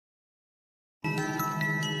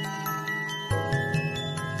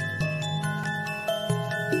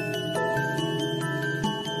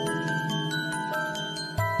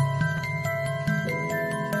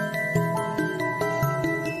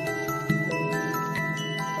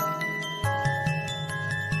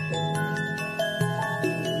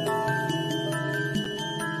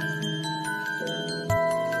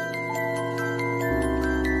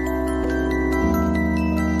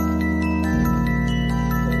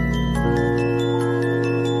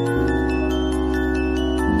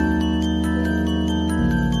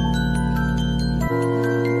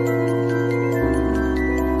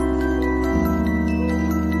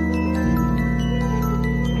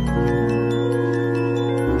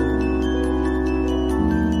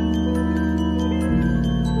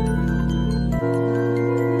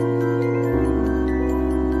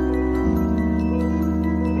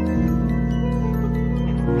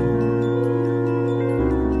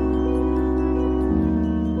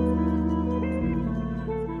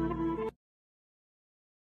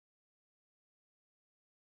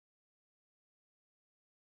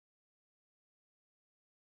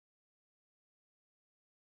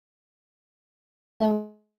I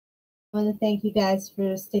want to thank you guys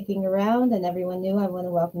for sticking around, and everyone new, I want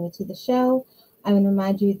to welcome you to the show. I want to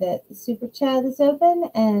remind you that the super chat is open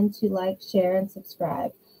and to like, share, and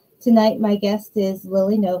subscribe. Tonight, my guest is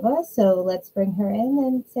Lily Nova, so let's bring her in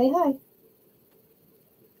and say hi.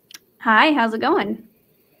 Hi, how's it going?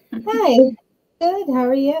 Hi, good. How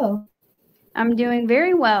are you? I'm doing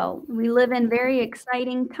very well. We live in very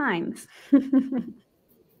exciting times.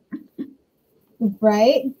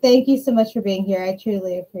 Right? Thank you so much for being here. I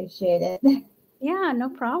truly appreciate it. Yeah, no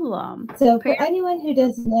problem. So for anyone who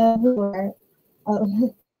doesn't know who we are,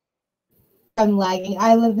 oh, I'm lagging.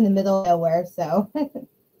 I live in the middle of nowhere, so. I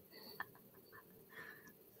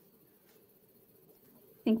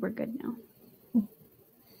think we're good now.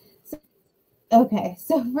 Okay,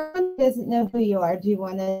 so for anyone who doesn't know who you are, do you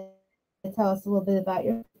want to tell us a little bit about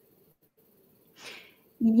your...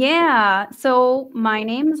 Yeah, so my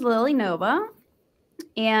name is Lily Nova,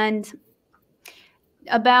 and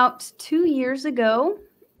about 2 years ago,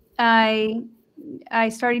 I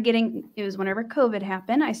started getting, it was whenever COVID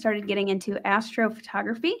happened, I started getting into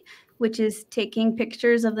astrophotography, which is taking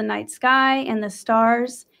pictures of the night sky and the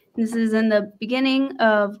stars. This is in the beginning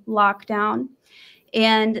of lockdown.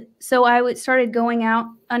 And so I started going out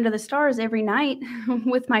under the stars every night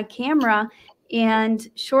with my camera. And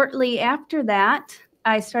shortly after that,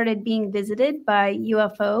 I started being visited by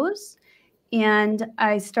UFOs, and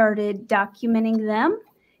I started documenting them.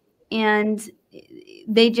 And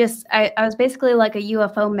I was basically like a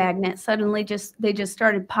UFO magnet. Suddenly they just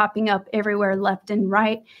started popping up everywhere, left and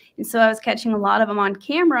right. And so I was catching a lot of them on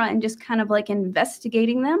camera and just kind of like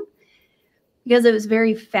investigating them, because it was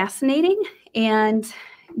very fascinating and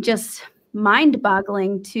just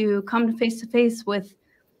mind-boggling to come face to face with,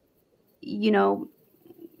 you know,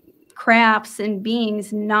 crafts and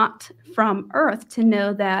beings not from Earth, to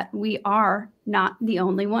know that we are not the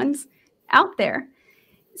only ones out there.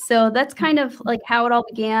 So that's kind of like how it all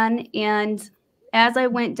began. And as I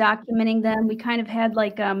went documenting them, we kind of had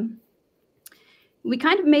like we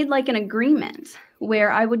kind of made like an agreement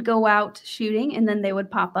where I would go out shooting and then they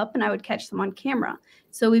would pop up and I would catch them on camera.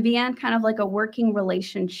 So we began kind of like a working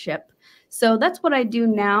relationship. So that's what I do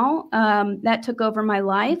now. That took over my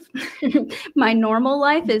life. My normal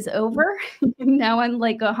life is over. Now I'm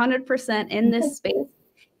like 100% in this space.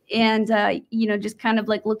 And, just kind of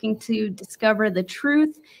like looking to discover the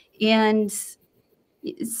truth and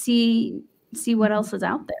see what else is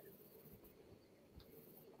out there.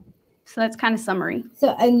 So that's kind of summary.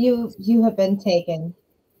 So, and you have been taken.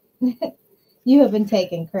 You have been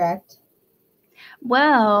taken, correct?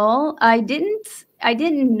 Well, I didn't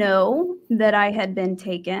know that I had been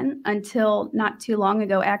taken until not too long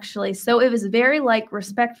ago, actually. So it was very like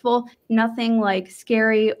respectful, nothing like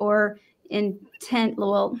scary or intense.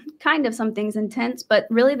 Well, kind of some things intense, but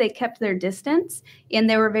really they kept their distance and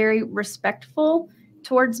they were very respectful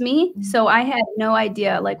towards me. So I had no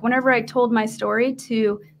idea. Like whenever I told my story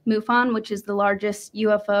to MUFON, which is the largest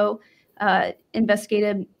UFO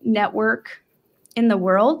investigative network in the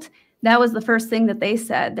world, that was the first thing that they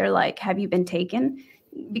said. They're like, "Have you been taken?"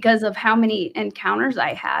 Because of how many encounters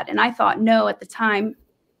I had. And I thought, no, at the time,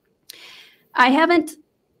 I haven't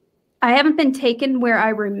been taken where I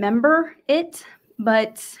remember it,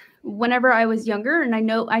 but whenever I was younger, and I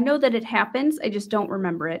know that it happens, I just don't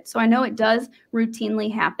remember it. So I know it does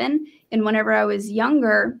routinely happen. And whenever I was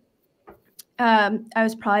younger, I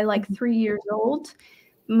was probably like 3 years old.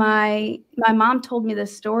 My mom told me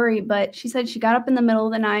this story, but she said she got up in the middle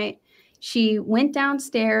of the night. She went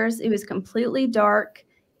downstairs. It was completely dark.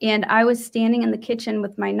 And I was standing in the kitchen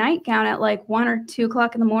with my nightgown at like 1 or 2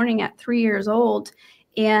 o'clock in the morning at 3 years old,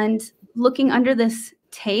 and looking under this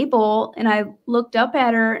table. And I looked up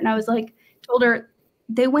at her and I was like, told her,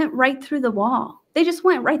 they went right through the wall. They just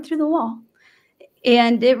went right through the wall.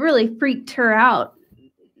 And it really freaked her out.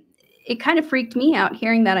 It kind of freaked me out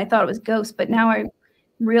hearing that. I thought it was ghosts, but now I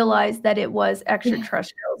realized that it was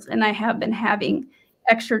extraterrestrials. And I have been having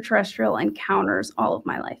extraterrestrial encounters all of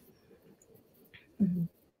my life. Mm-hmm.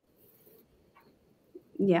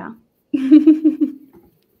 Yeah.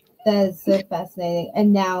 That is so fascinating.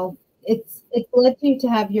 And now it's led you to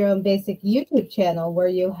have your own basic YouTube channel where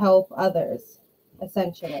you help others,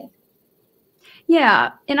 essentially.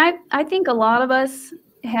 Yeah. And I think a lot of us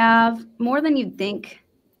have, more than you'd think,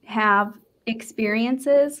 have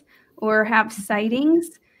experiences or have sightings.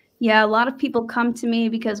 Yeah, a lot of people come to me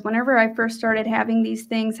because whenever I first started having these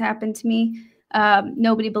things happen to me,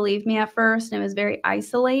 nobody believed me at first, and it was very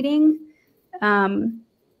isolating.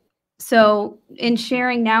 So in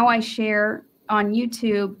sharing, now I share on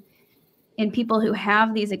YouTube, and people who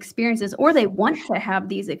have these experiences or they want to have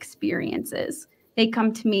these experiences, they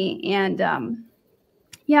come to me and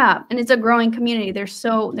Yeah, and it's a growing community. There's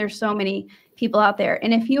so many people out there.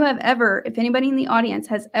 And if anybody in the audience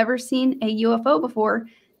has ever seen a UFO before,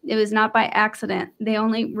 it was not by accident. They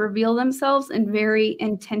only reveal themselves in very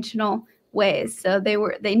intentional ways. So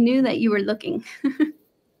they knew that you were looking.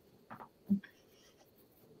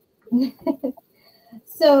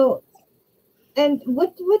 So, and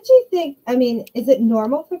what do you think? I mean, is it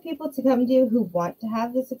normal for people to come to you who want to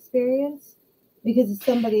have this experience? Because as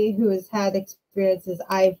somebody who has had experiences,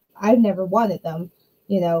 I've never wanted them,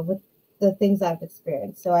 with the things I've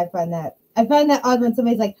experienced. So I find that odd when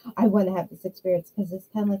somebody's like, I want to have this experience, because it's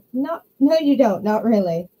kind of like, no, you don't, not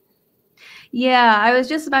really. Yeah, I was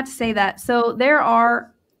just about to say that. So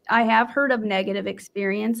I have heard of negative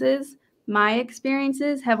experiences. My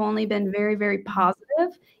experiences have only been very, very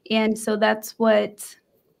positive. And so that's what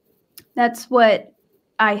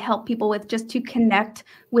I help people with, just to connect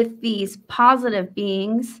with these positive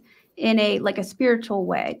beings in a spiritual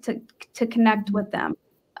way, to connect with them.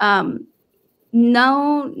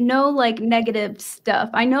 No, like negative stuff.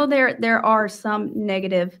 I know there are some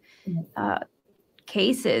negative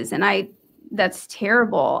cases, and that's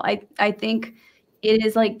terrible. I think it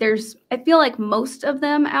is like I feel like most of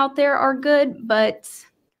them out there are good, but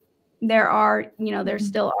there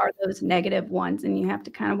still are those negative ones, and you have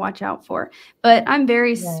to kind of watch out for. But I'm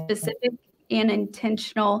very specific and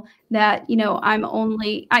intentional that,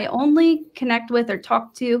 I only connect with or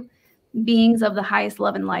talk to beings of the highest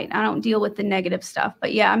love and light. I don't deal with the negative stuff.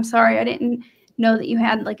 But yeah, I'm sorry. I didn't know that you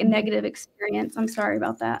had like a negative experience. I'm sorry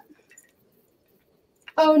about that.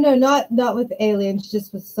 Oh no, not with aliens,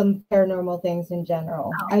 just with some paranormal things in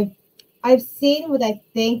general. I've seen what I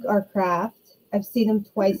think are craft. I've seen them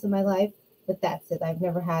twice in my life, but that's it. I've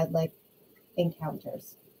never had like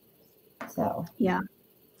encounters. So yeah,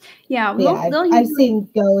 I've seen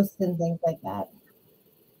ghosts and things like that.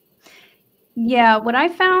 Yeah, what I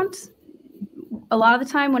found a lot of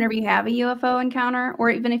the time, whenever you have a UFO encounter, or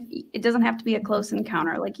even if it doesn't have to be a close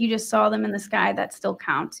encounter, like you just saw them in the sky, that still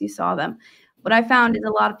counts. You saw them. What I found is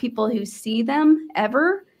a lot of people who see them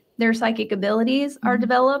their psychic abilities are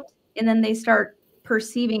developed, and then they start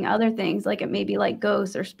perceiving other things, like it may be like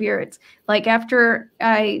ghosts or spirits. Like after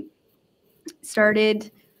I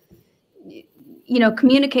started,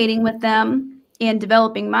 communicating with them and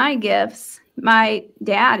developing my gifts, my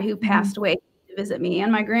dad, who passed away, to visit me,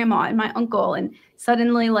 and my grandma and my uncle, and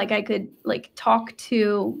suddenly like I could like talk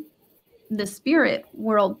to the spirit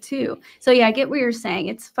world too. So yeah, I get what you're saying.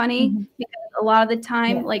 It's funny because a lot of the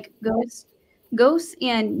time, like ghosts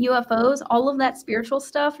and UFOs, all of that spiritual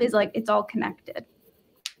stuff is like, it's all connected.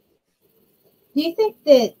 Do you think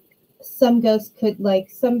that some ghosts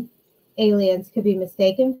some aliens could be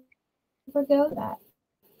mistaken for ghosts?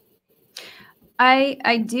 I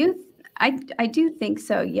do think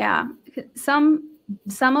so. Yeah. Some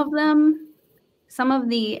of them, some of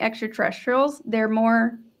the extraterrestrials, they're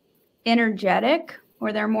more energetic,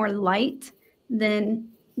 or they're more light than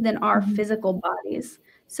our physical bodies.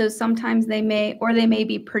 So sometimes they may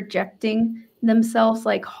be projecting themselves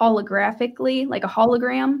like holographically, like a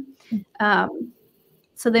hologram.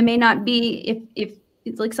 So they may not be, if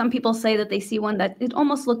it's like some people say that they see one that it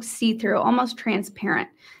almost looks see-through, almost transparent.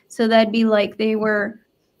 So that'd be like they were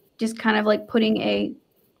just kind of like putting a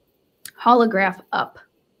holograph up.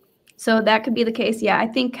 So that could be the case. Yeah, I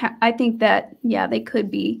think that, yeah, they could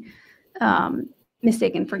be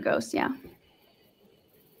mistaken for ghosts. Yeah.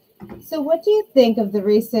 So what do you think of the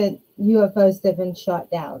recent UFOs that have been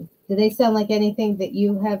shot down? Do they sound like anything that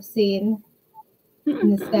you have seen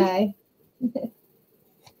in the sky?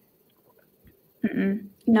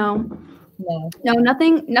 No,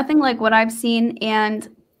 nothing like what I've seen.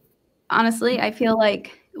 And honestly, I feel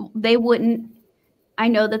like I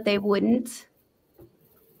know that they wouldn't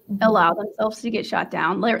allow themselves to get shot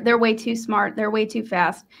down. They're way too smart. They're way too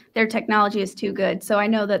fast. Their technology is too good. So I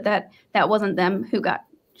know that wasn't them who got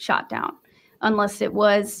shot down, unless it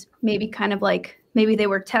was maybe kind of like, maybe they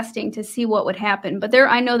were testing to see what would happen. But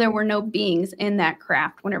I know there were no beings in that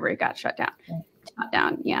craft whenever it got shut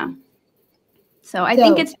down. Yeah. So I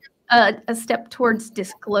think it's a step towards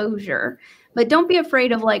disclosure, but don't be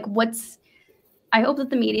afraid of like I hope that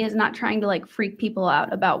the media is not trying to like freak people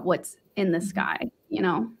out about what's in the sky,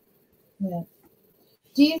 Yeah.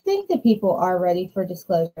 Do you think that people are ready for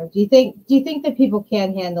disclosure? Do you think that people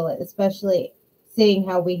can handle it, especially seeing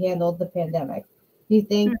how we handled the pandemic? Do you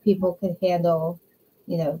think people could handle,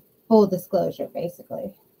 full disclosure,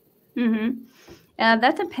 basically?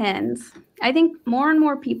 That depends. I think more and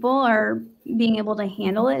more people are being able to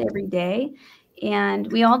handle it every day,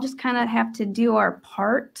 and we all just kind of have to do our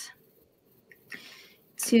part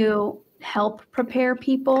to help prepare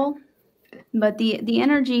people. but the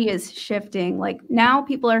energy is shifting. Like now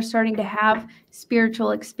people are starting to have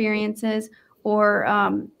spiritual experiences or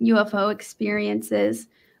UFO experiences,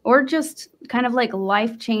 or just kind of like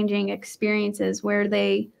life-changing experiences where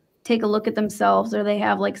they take a look at themselves or they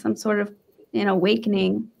have like some sort of an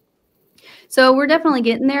awakening. So we're definitely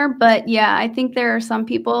getting there, but yeah, I think there are some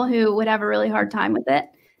people who would have a really hard time with it.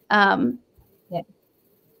 Yeah.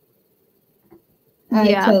 I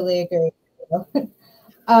Yeah. totally agree.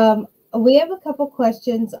 We have a couple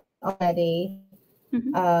questions already. Give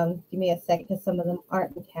me a second because some of them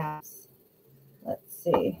aren't in caps. Let's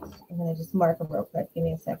see. I'm going to just mark them real quick. Give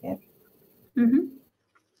me a second.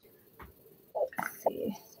 Let's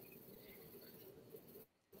see.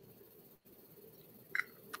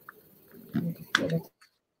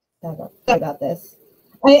 Sorry about this.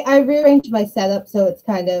 I rearranged my setup, so it's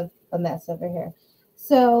kind of a mess over here.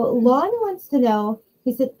 So Lon wants to know,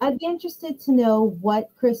 he said, I'd be interested to know what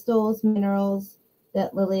crystals, minerals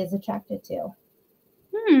that Lily is attracted to.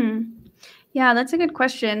 Yeah, that's a good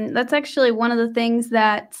question. That's actually one of the things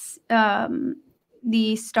that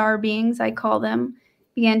the star beings, I call them,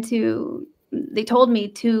 they told me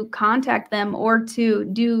to contact them or to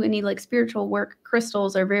do any like spiritual work.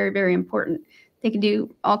 Crystals are very, very important. They can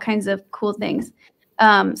do all kinds of cool things.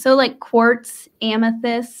 So like quartz,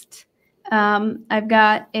 amethyst. I've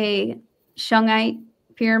got a shungite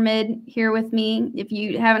pyramid here with me. If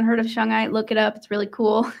you haven't heard of shungite, look it up. It's really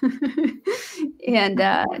cool. And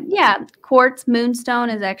yeah, quartz moonstone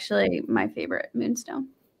is actually my favorite moonstone.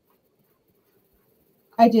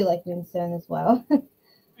 I do like moonstone as well.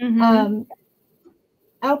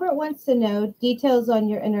 Albert wants to know details on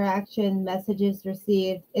your interaction, messages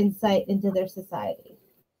received, insight into their society.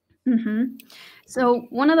 So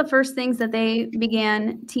one of the first things that they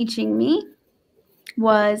began teaching me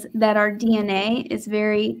was that our DNA is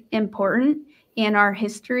very important and our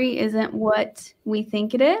history isn't what we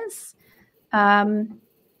think it is.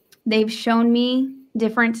 They've shown me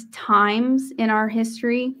different times in our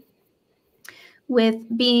history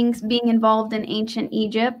with beings being involved in ancient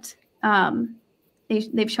Egypt.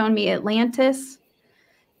 They've shown me Atlantis.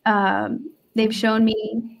 They've shown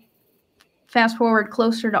me, fast forward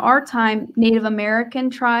closer to our time, Native American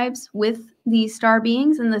tribes with these star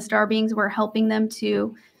beings, and the star beings were helping them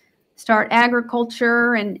to start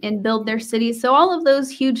agriculture and build their cities. So all of those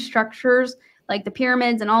huge structures, like the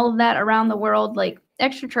pyramids and all of that around the world, like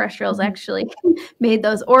extraterrestrials actually made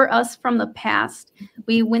those, or us from the past.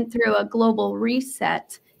 We went through a global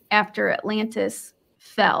reset after Atlantis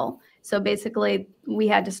fell. So basically we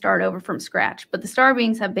had to start over from scratch. But the star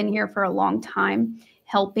beings have been here for a long time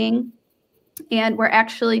helping, and we're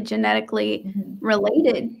actually genetically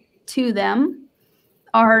related to them.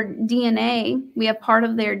 Our DNA, we have part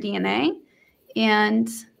of their DNA, and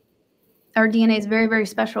our DNA is very, very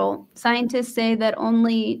special. Scientists say that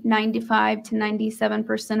only 95 to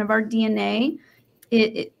 97% of our DNA,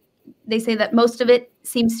 they say that most of it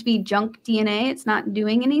seems to be junk DNA. It's not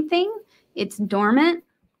doing anything. It's dormant.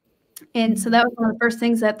 And so that was one of the first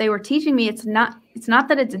things that they were teaching me. It's not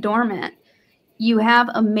that it's dormant. You have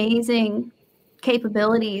amazing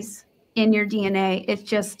capabilities in your DNA. It's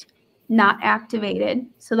just not activated.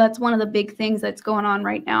 So that's one of the big things that's going on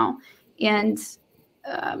right now. And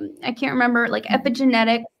I can't remember, like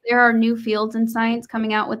epigenetics, there are new fields in science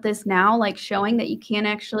coming out with this now, like showing that you can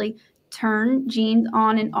actually turn genes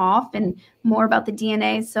on and off, and more about the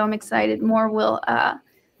DNA. So I'm excited. More will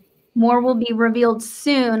be revealed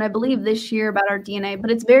soon, I believe this year, about our DNA, but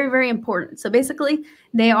it's very, very important. So basically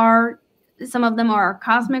some of them are our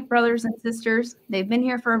cosmic brothers and sisters. They've been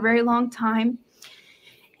here for a very long time.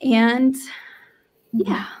 And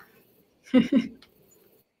yeah,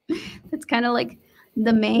 that's kind of like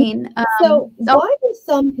the main. So why do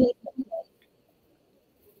some people...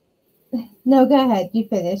 No, go ahead. You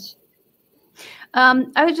finish.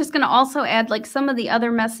 I was just going to also add, like, some of the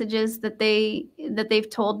other messages that they've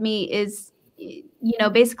told me is,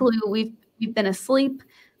 basically we've been asleep.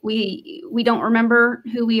 We don't remember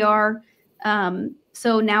who we are.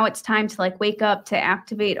 So now it's time to like wake up, to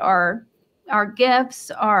activate our gifts,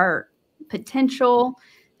 our potential.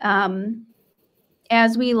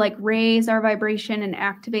 As we like raise our vibration and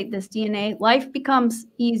activate this DNA, life becomes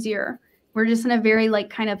easier. We're just in a very like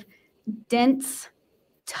kind of dense,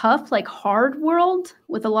 tough, like hard world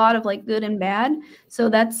with a lot of like good and bad. So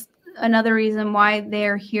that's another reason why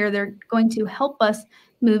they're here. They're going to help us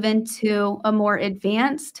move into a more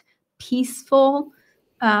advanced, peaceful,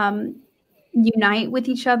 unite with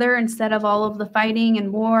each other instead of all of the fighting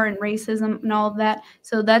and war and racism and all of that.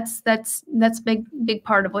 So that's big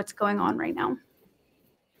part of what's going on right now.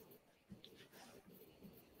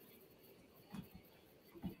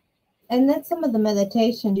 And that's some of the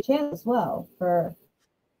meditation channel as well for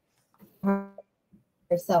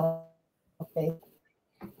yourself.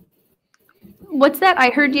 What's that? I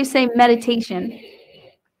heard you say meditation.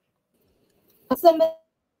 Some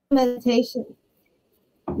meditation,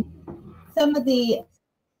 some of the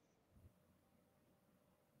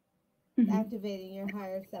activating your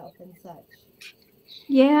higher self and such.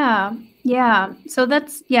 Yeah. So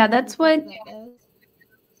that's what.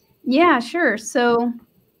 Yeah, sure. So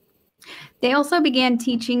they also began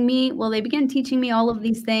teaching me, they began teaching me all of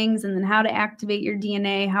these things, and then how to activate your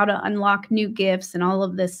DNA, how to unlock new gifts, and all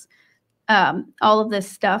of this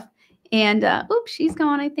stuff. And oops, she's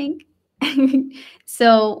gone, I think.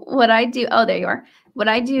 So what I do, oh, there you are. What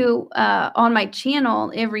I do on my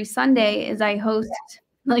channel every Sunday is I host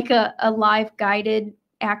like a live guided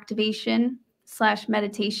activation /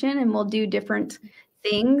 meditation, and we'll do different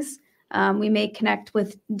things. We may connect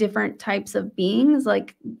with different types of beings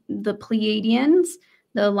like the Pleiadians,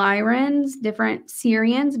 the Lyrans, different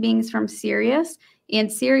Syrians, beings from Sirius.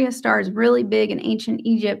 And Sirius star is really big in ancient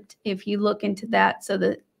Egypt if you look into that. So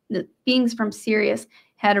the beings from Sirius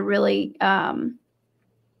had a really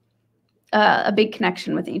a big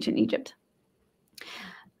connection with ancient Egypt.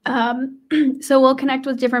 So we'll connect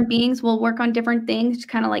with different beings. We'll work on different things,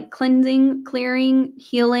 kind of like cleansing, clearing,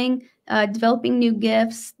 healing, developing new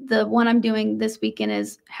gifts. The one I'm doing this weekend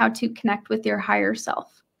is how to connect with your higher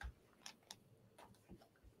self.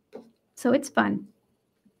 So it's fun.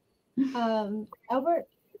 Albert,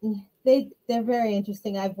 they're very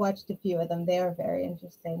interesting. I've watched a few of them. They are very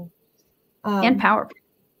interesting. And powerful.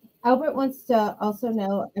 Albert wants to also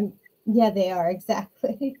know, yeah, they are,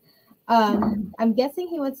 exactly. I'm guessing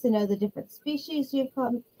he wants to know the different species you've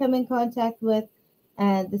come in contact with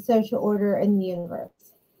and the social order in the universe.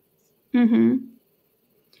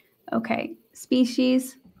 Okay,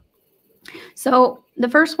 species. So the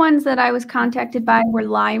first ones that I was contacted by were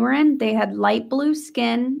Lyran. They had light blue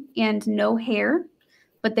skin and no hair,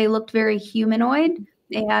 but they looked very humanoid.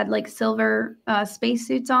 They had like silver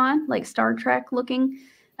spacesuits on, like Star Trek looking.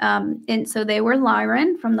 And so they were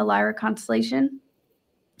Lyran from the Lyra constellation.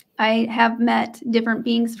 I have met different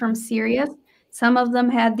beings from Sirius. Some of them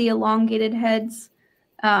had the elongated heads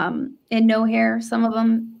and no hair. Some of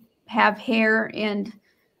them have hair, and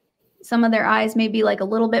some of their eyes may be like a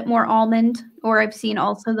little bit more almond, or I've seen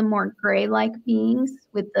also the more gray-like beings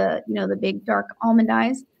with the, the big dark almond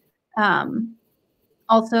eyes.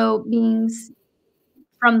 Also beings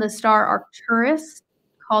from the star Arcturus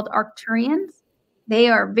called Arcturians.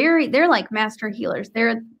 They're like master healers.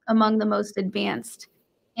 They're among the most advanced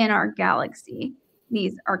in our galaxy,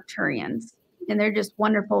 these Arcturians. And they're just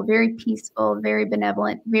wonderful, very peaceful, very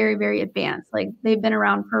benevolent, very, very advanced. Like they've been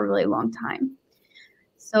around for a really long time.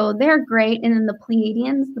 So they're great. And then the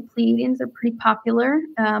Pleiadians are pretty popular.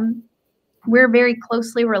 We're very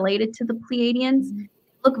closely related to the Pleiadians.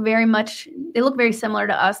 They look very similar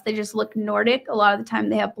to us. They just look Nordic. A lot of the time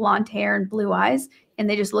they have blonde hair and blue eyes, and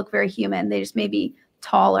they just look very human. They just may be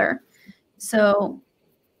taller. So,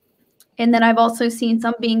 and then I've also seen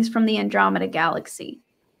some beings from the Andromeda galaxy.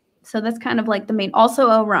 So that's kind of like the main,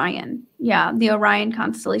 also Orion. Yeah, the Orion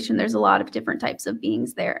constellation. There's a lot of different types of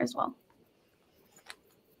beings there as well.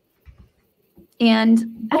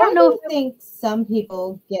 And I don't know if think some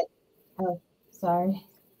people get, oh, sorry.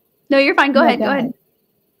 No, you're fine. Go ahead.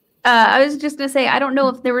 I was just going to say, I don't know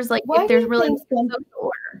if there was like, if there's really a social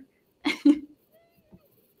order.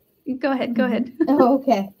 Go ahead. Oh,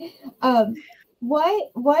 okay. Why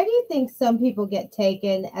do you think some people get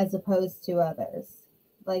taken as opposed to others?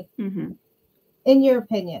 Like, in your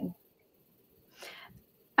opinion?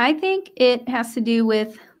 I think it has to do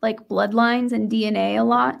with like bloodlines and DNA a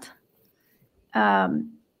lot.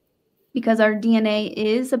 Because our DNA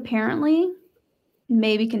is apparently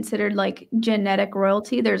maybe considered like genetic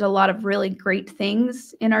royalty. There's a lot of really great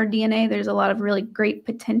things in our DNA. There's a lot of really great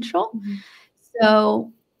potential.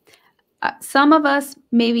 So some of us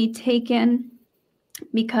may be taken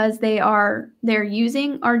because they're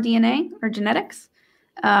using our DNA, our genetics.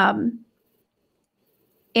 And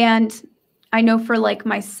I know for like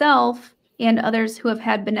myself and others who have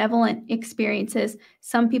had benevolent experiences,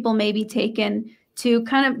 some people may be taken to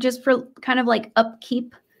kind of just for kind of like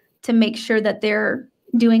upkeep, to make sure that they're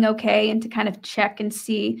doing okay and to kind of check and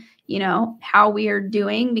see, how we are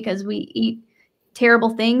doing, because we eat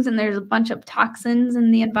terrible things and there's a bunch of toxins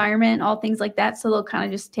in the environment, all things like that. So they'll kind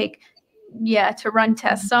of just take, to run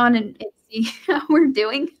tests on and see how we're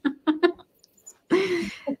doing.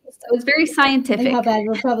 So it's very scientific. And how bad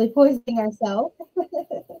we're probably poisoning ourselves.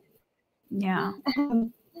 Yeah.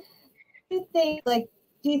 Do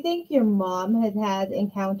you think your mom had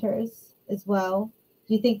encounters as well?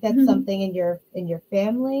 Do you think that's something in your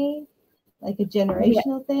family, like a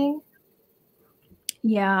generational thing?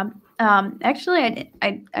 Yeah. Actually,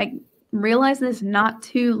 I realized this not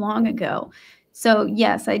too long ago. So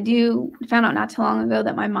yes, I found out not too long ago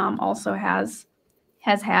that my mom also has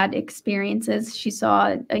had experiences. She saw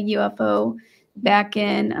a UFO back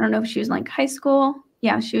in, I don't know if she was like high school.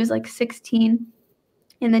 Yeah, she was like 16.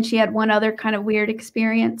 And then she had one other kind of weird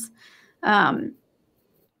experience.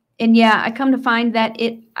 And yeah, I come to find that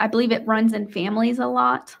I believe it runs in families a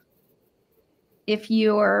lot. If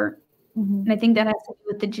you're, and I think that has to do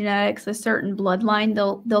with the genetics, a certain bloodline,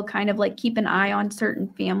 they'll kind of like keep an eye on certain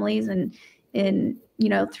families and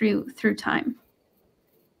through time.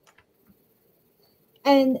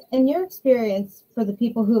 And in your experience, for the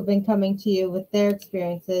people who have been coming to you with their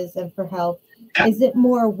experiences and for help, is it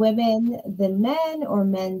more women than men or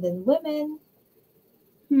men than women?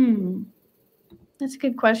 That's a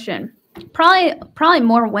good question. Probably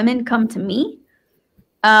more women come to me.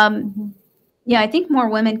 Yeah, I think more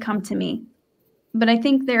women come to me. But I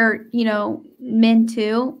think they're, men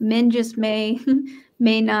too. Men just may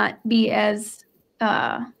not be as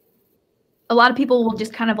a lot of people will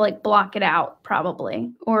just kind of like block it out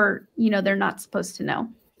probably, or they're not supposed to know.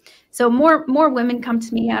 So more women come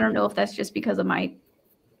to me. I don't know if that's just because of my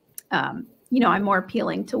I'm more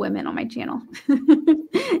appealing to women on my channel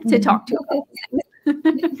to talk to about.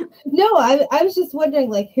 No, I was just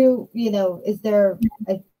wondering, like, who, is there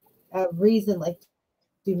a reason, like,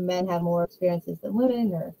 do men have more experiences than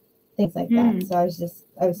women or things like that? So I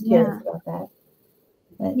was curious about that.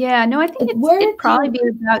 But yeah, no, I think it'd probably be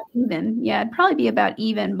about even. Yeah, it'd probably be about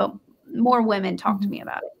even, but more women talk to me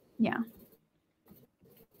about it. Yeah.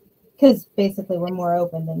 Because basically we're more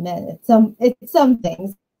open than men. It's some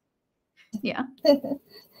things. Yeah.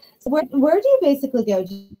 So where do you basically go?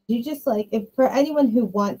 Do you just like, if for anyone who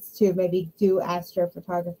wants to maybe do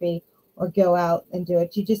astrophotography or go out and do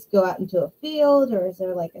it, you just go out into a field, or is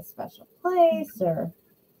there like a special place, or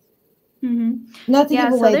not to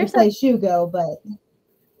give away the place you go, but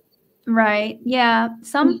right. Yeah.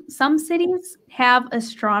 Some cities have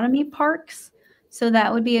astronomy parks, so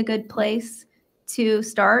that would be a good place to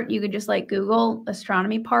start. You could just like Google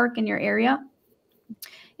astronomy park in your area,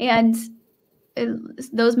 and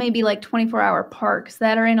those may be like 24-hour parks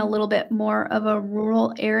that are in a little bit more of a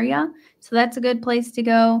rural area. So that's a good place to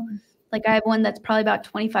go. Like I have one that's probably about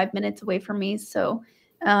 25 minutes away from me. So,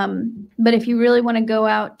 but if you really want to go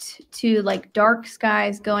out to like dark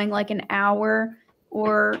skies, going like an hour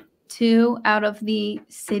or two out of the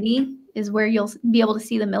city is where you'll be able to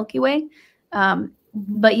see the Milky Way.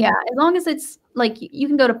 But yeah, as long as it's like, you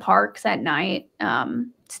can go to parks at night,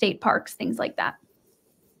 state parks, things like that.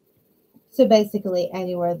 So basically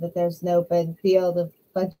anywhere that there's an open field of a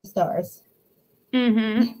bunch of stars.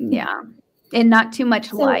 Yeah. And not too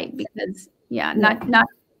much light, because not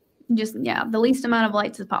just, the least amount of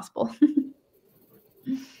lights as possible.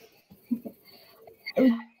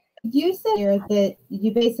 You said here that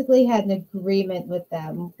you basically had an agreement with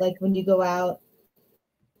them. Like when you go out,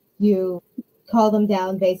 you call them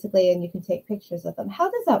down basically and you can take pictures of them. How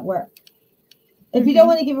does that work? If you don't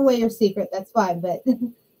want to give away your secret, that's fine, but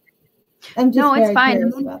I'm just very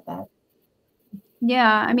curious about that.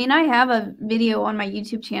 Yeah, I mean, I have a video on my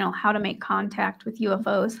YouTube channel, how to make contact with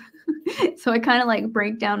UFOs. So I kind of like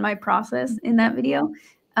break down my process in that video.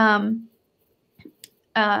 But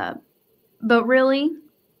really,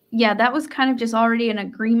 yeah, that was kind of just already an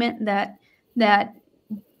agreement that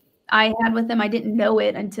I had with them. I didn't know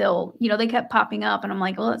it until, they kept popping up, and I'm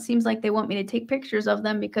like, well, it seems like they want me to take pictures of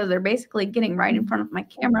them because they're basically getting right in front of my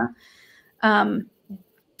camera.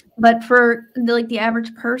 But for the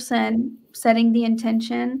average person, setting the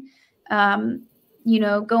intention,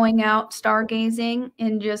 going out stargazing,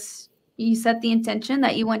 and just you set the intention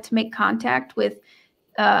that you want to make contact with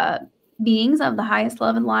beings of the highest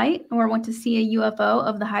love and light, or want to see a UFO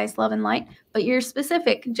of the highest love and light. But you're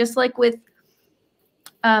specific, just like with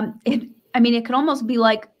it could almost be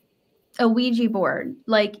like a Ouija board.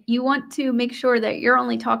 Like you want to make sure that you're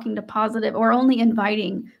only talking to positive, or only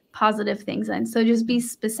inviting positive things in. So just be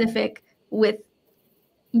specific with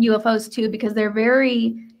UFOs too, because they're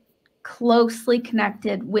very closely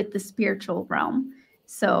connected with the spiritual realm.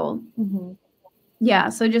 So yeah,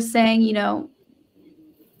 so just saying,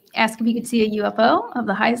 ask if you could see a UFO of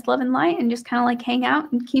the highest love and light, and just kind of like hang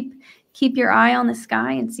out and keep your eye on the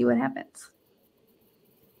sky and see what happens.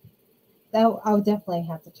 I'll definitely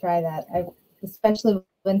have to try that. Especially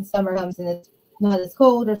when summer comes and it's not as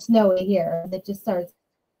cold or snowy here, and it just starts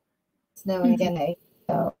snowing again.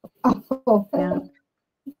 So awful.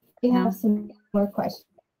 We have some more questions.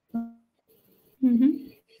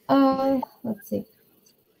 Let's see.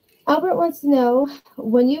 Albert wants to know,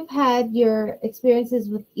 when you've had your experiences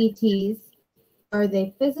with ETs, are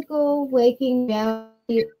they physical, waking,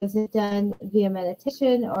 reality? Is it done via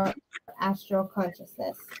meditation or astral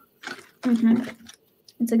consciousness?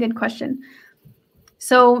 It's a good question.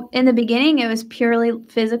 So in the beginning, it was purely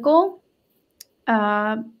physical,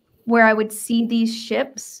 where I would see these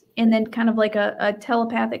ships, and then kind of like a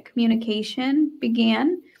telepathic communication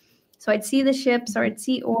began. So I'd see the ships, or I'd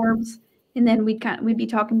see orbs, and then we'd be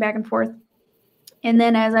talking back and forth. And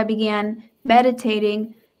then as I began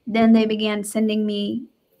meditating, then they began sending me,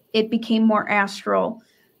 it became more astral,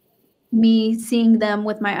 me seeing them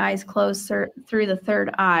with my eyes closed through the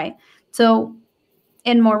third eye. So,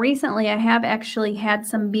 and more recently, I have actually had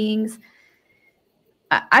some beings.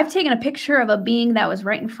 I've taken a picture of a being that was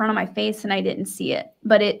right in front of my face and I didn't see it,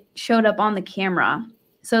 but it showed up on the camera.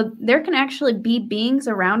 So there can actually be beings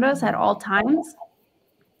around us at all times.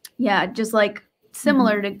 Yeah, just like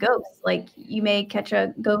similar to ghosts. Like you may catch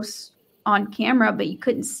a ghost on camera, but you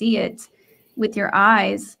couldn't see it with your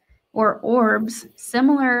eyes, or orbs.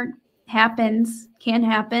 Similar can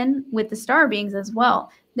happen with the star beings as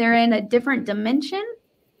well. They're in a different dimension.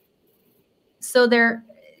 So their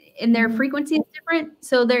frequency is different.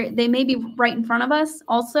 So they may be right in front of us.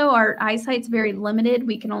 Also, our eyesight's very limited.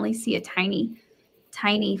 We can only see a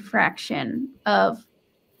tiny fraction of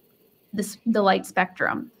the light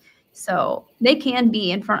spectrum. So they can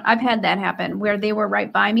be in front. I've had that happen where they were right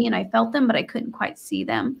by me and I felt them, but I couldn't quite see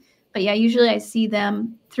them. But yeah, usually I see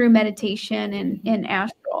them through meditation and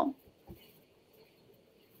astral.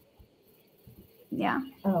 Yeah.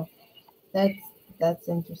 Oh, that's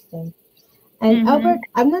interesting. And Albert,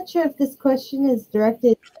 I'm not sure if this question is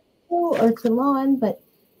directed to you or to Lon, but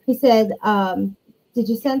he said, did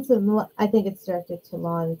you sense I think it's directed to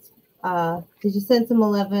Lon. Did you sense a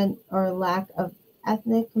malevolent or lack of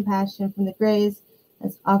ethnic compassion from the Greys,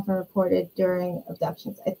 as often reported during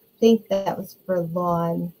abductions? I think that was for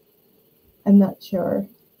Lon. I'm not sure.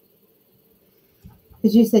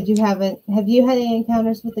 Because you said you haven't. Have you had any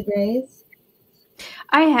encounters with the Greys?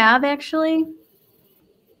 I have, actually.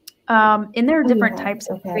 And there are different types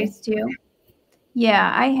of Greys too.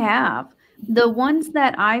 Yeah, I have. The ones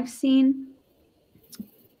that I've seen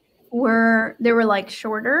were like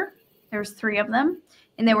shorter. There was 3 of them,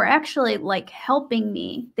 and they were actually like helping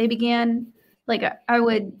me. They began like it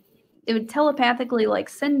would telepathically like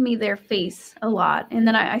send me their face a lot, and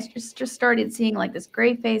then I just started seeing like this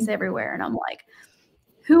gray face everywhere, and I'm like,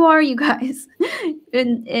 who are you guys?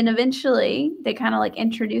 and eventually they kind of like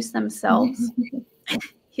introduced themselves.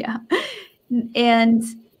 Yeah. And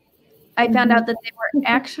I found out that they were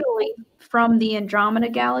actually from the Andromeda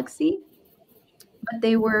galaxy, but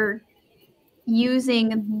they were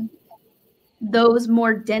using those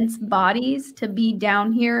more dense bodies to be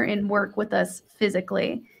down here and work with us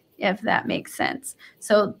physically, if that makes sense.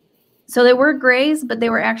 So they were Greys, but they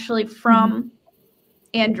were actually from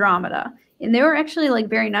Andromeda, and they were actually like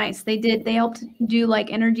very nice. They helped do like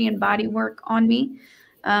energy and body work on me.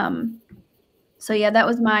 So yeah, that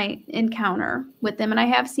was my encounter with them. And I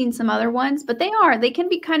have seen some other ones, but they can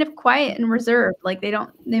be kind of quiet and reserved. Like they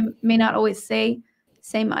may not always say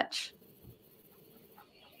much.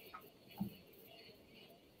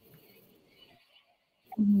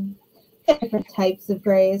 Different types of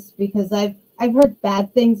Greys, because I've heard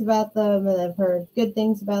bad things about them and I've heard good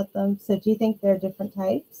things about them. So do you think there are different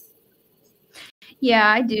types? Yeah,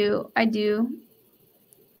 I do. I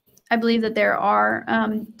believe that there are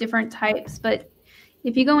different types, but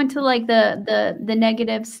if you go into like the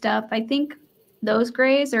negative stuff, I think those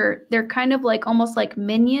Greys they're kind of like almost like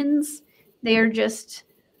minions. They are just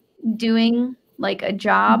doing like a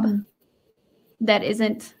job that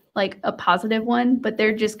isn't like a positive one, but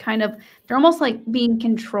they're just they're almost like being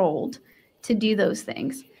controlled to do those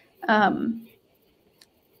things.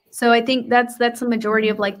 So I think that's the majority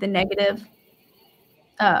of like the negative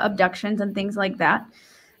abductions and things like that.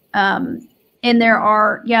 And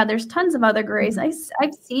there's tons of other Greys.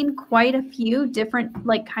 I've seen quite a few different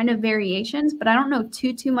like kind of variations, but I don't know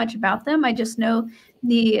too much about them. I just know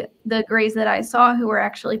the Greys that I saw who were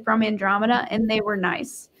actually from Andromeda, and they were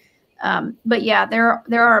nice. But yeah, there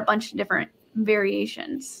are a bunch of different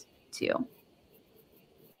variations too.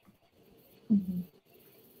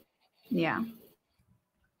 Yeah.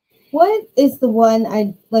 What is the one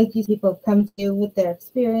I'd like you people come to with their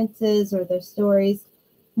experiences or their stories?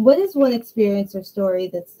 What is one experience or story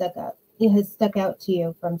that has stuck out to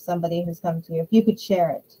you from somebody who's come to you? If you could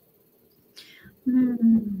share it.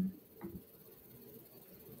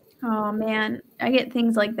 Oh man, I get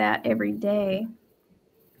things like that every day.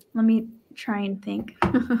 Let me try and think.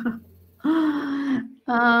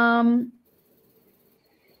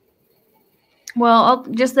 Well,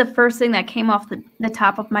 just the first thing that came off the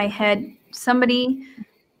top of my head, somebody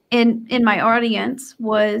in my audience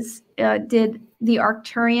was did the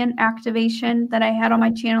Arcturian activation that I had on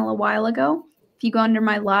my channel a while ago. If you go under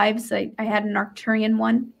my lives, I had an Arcturian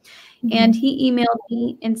one. And he emailed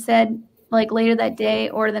me and said, like later that day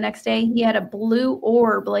or the next day, he had a blue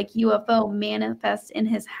orb, like UFO, manifest in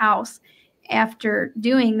his house after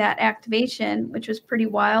doing that activation, which was pretty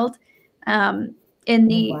wild. In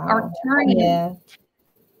the Arcturian,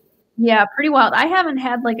 yeah, pretty wild. I haven't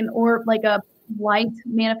had like an orb, like a light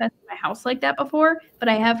manifest in my house like that before, but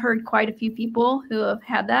I have heard quite a few people who have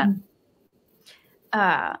had that.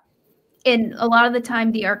 And a lot of the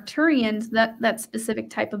time, the Arcturians, that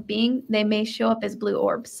specific type of being, they may show up as blue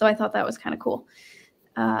orbs. So I thought that was kind of cool.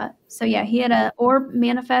 So yeah, he had an orb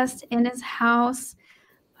manifest in his house.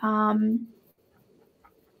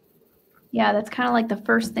 Yeah, that's kind of like the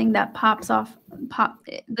first thing that pops off.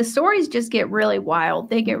 The stories just get really wild.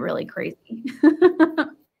 They get really crazy.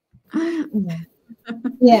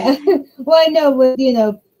 Yeah. Well, I know with,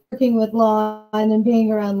 working with Lon and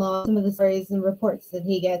being around Lon, some of the stories and reports that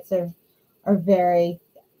he gets are very,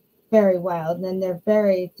 very wild, and they're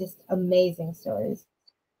very just amazing stories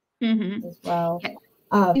as well.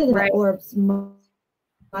 Right. Orbs,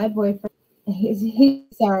 my boyfriend, he's a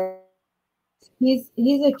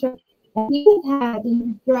truck. He's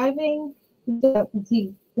driving,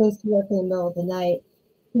 he goes to work in the middle of the night.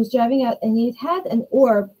 He was driving out, and he had an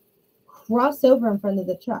orb cross over in front of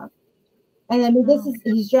the truck. And I mean,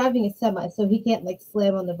 he's driving a semi, so he can't like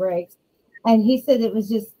slam on the brakes. And he said it was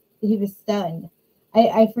just, he was stunned.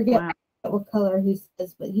 I forget what color he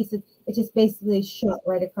says, but he said it just basically shot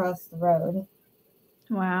right across the road.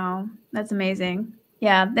 Wow, that's amazing.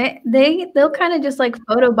 Yeah, they'll kind of just like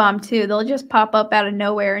photobomb too. They'll just pop up out of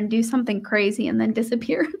nowhere and do something crazy and then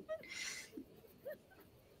disappear.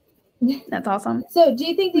 That's awesome. So do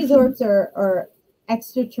you think these orbs are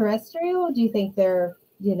extraterrestrial? Do you think they're,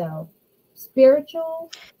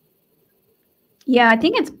 spiritual? Yeah, I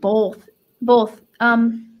think it's both.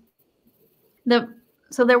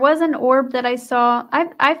 So there was an orb that I saw.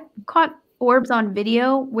 I've caught orbs on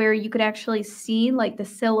video where you could actually see like the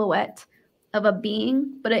silhouette of a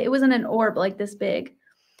being, but it wasn't an orb like this big.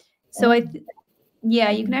 So you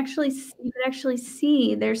can actually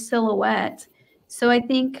see their silhouette. So I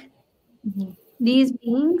think these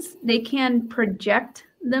beings, they can project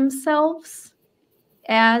themselves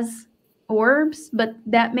as orbs, but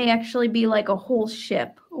that may actually be like a whole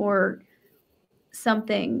ship or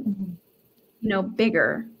something,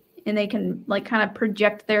 bigger, and they can like kind of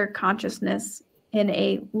project their consciousness in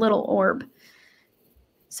a little orb.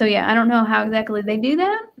 So yeah, I don't know how exactly they do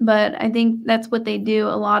that, but I think that's what they do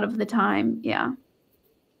a lot of the time. Yeah.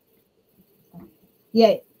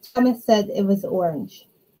 Yeah, Thomas said it was orange.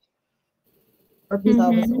 Or he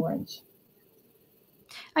thought it was orange.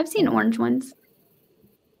 I've seen orange ones.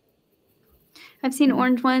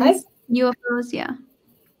 UFOs, yeah.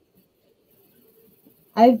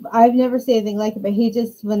 I've never seen anything like it, but he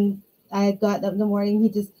just, when I had gotten up in the morning,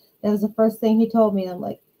 that was the first thing he told me, and I'm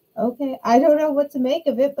like, okay, I don't know what to make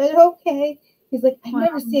of it, but okay. He's like, I've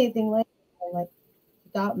never seen anything like that. I'm like,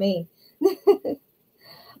 got me.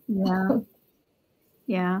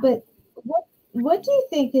 Yeah. But what do you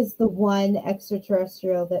think is the one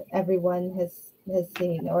extraterrestrial that everyone has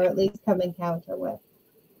seen, or at least come encounter with?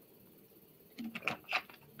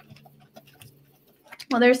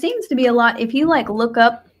 Well, there seems to be a lot. If you like look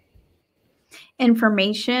up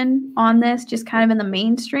information on this, just kind of in the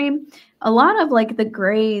mainstream, a lot of like the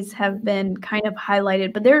grays have been kind of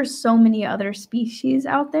highlighted, but there are so many other species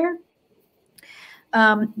out there.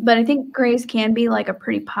 But I think grays can be like a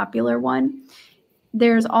pretty popular one.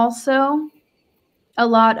 There's also a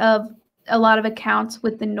lot of accounts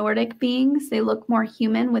with the Nordic beings. They look more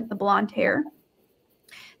human with the blonde hair.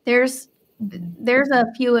 There's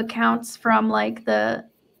a few accounts from like the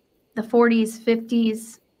 40s,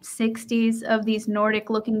 50s, 60s of these Nordic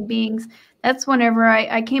looking beings. That's whenever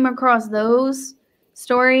I came across those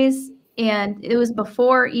stories, and it was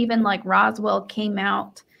before even like Roswell came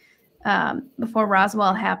out, before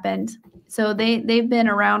Roswell happened. So they've been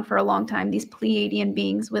around for a long time, these Pleiadian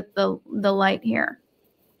beings with the light hair.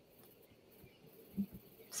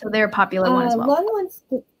 So they're a popular one as well.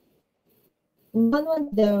 One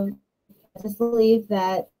don't just believe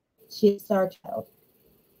that she's a star child.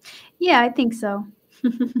 Yeah, I think so.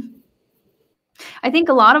 I think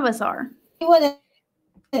a lot of us are. You want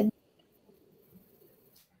to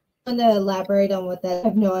elaborate on what that? I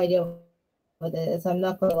have no idea what it is. I'm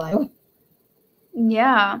not going to lie.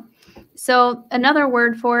 Yeah. So another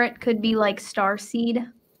word for it could be like starseed.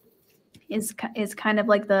 Is kind of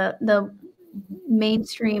like the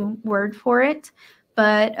mainstream word for it.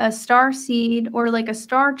 But a star seed or like a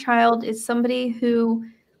star child is somebody who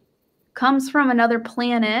comes from another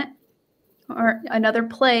planet or another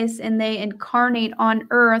place, and they incarnate on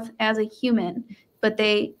Earth as a human, but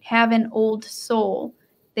they have an old soul.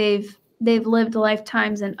 They've lived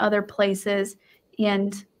lifetimes in other places,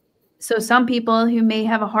 and so some people who may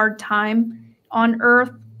have a hard time on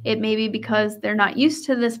Earth, it may be because they're not used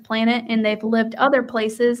to this planet and they've lived other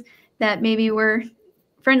places that maybe were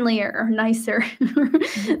friendlier or nicer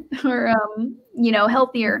or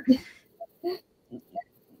healthier.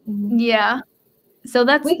 Yeah. So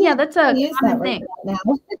that's We can that's a use common that thing. right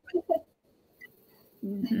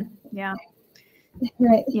now. Yeah.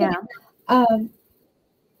 Right. Yeah.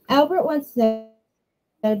 Albert wants to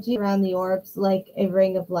know, do you around the orbs like a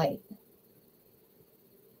ring of light?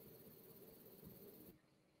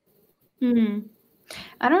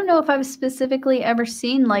 I don't know if I've specifically ever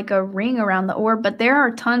seen like a ring around the orb, but there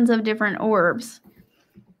are tons of different orbs.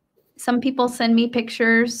 Some people send me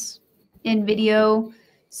pictures in video,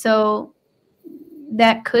 so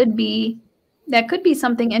that could be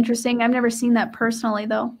something interesting. I've never seen that personally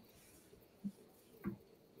though.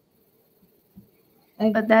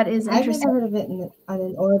 But that is interesting. I've never heard of it on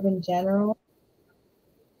an orb in general.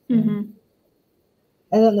 Mm-hmm.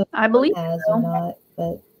 I don't know if I believe it has so. or not,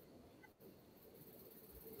 but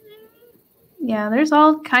yeah, there's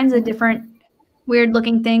all kinds of different weird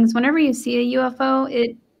looking things. Whenever you see a UFO,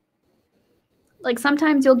 it like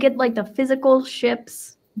sometimes you'll get like the physical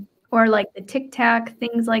ships or like the Tic Tac,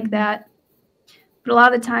 things like that. But a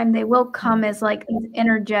lot of the time they will come as like these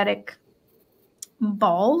energetic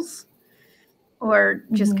balls or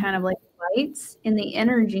just kind of like lights, and the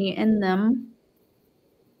energy in them,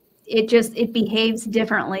 it behaves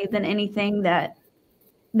differently than anything that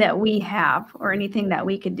we have or anything that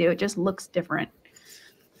we could do. It just looks different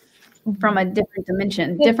from a different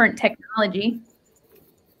dimension, different technology.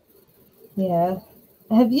 Yeah.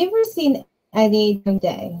 Have you ever seen any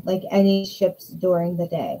day, like any ships during the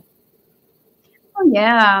day? Oh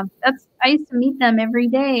yeah, I used to meet them every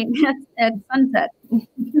day at sunset.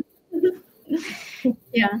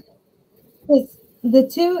 Yeah.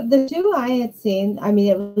 The two I had seen, I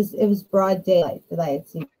mean, it was broad daylight that I had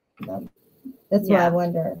seen them. That's why I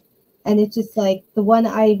wonder. And it's just like the one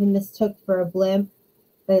I even mistook for a blimp,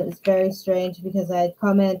 but it was very strange because I had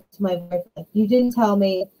commented to my wife, like, you didn't tell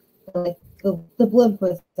me like the blimp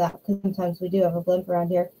was out, because sometimes we do have a blimp around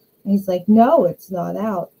here. And he's like, no, it's not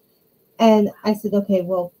out. And I said, okay,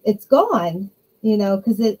 well, it's gone,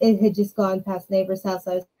 because it had just gone past neighbor's house.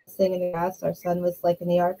 I was sitting in the grass. Our son was like in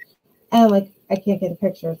the yard. And I'm like, I can't get a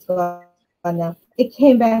picture. It's gone now. It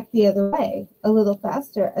came back the other way a little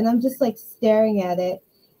faster. And I'm just like staring at it.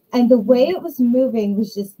 And the way it was moving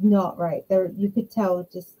was just not right. There, you could tell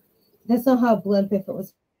that's not how a blimp, if it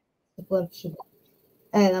was a blimp, should be.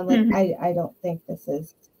 And I'm like, I don't think this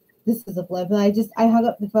is a blimp. And I hung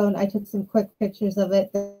up the phone. I took some quick pictures of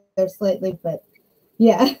it. They're slightly, but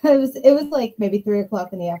yeah, it was like maybe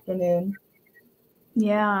 3:00 in the afternoon.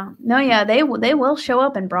 Yeah. No, yeah, they will show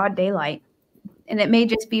up in broad daylight, and it may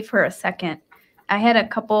just be for a second. I had a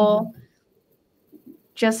couple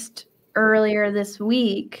just earlier this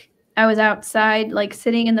week. I was outside, like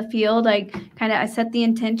sitting in the field. I set the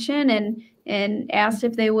intention and asked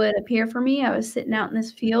if they would appear for me. I was sitting out in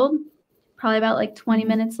this field. Probably about like 20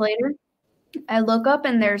 minutes later, I look up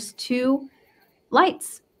and there's two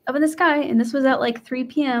lights up in the sky, and this was at like 3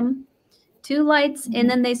 p.m. Two lights, and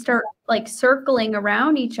then they start like circling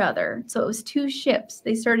around each other. So it was two ships.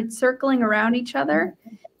 They started circling around each other,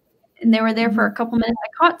 and they were there for a couple minutes. I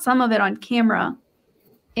caught some of it on camera,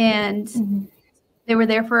 and they were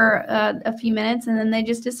there for a few minutes, and then they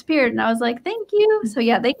just disappeared. And I was like, thank you. So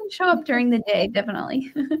yeah, they can show up during the day,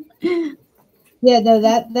 definitely. Yeah, no,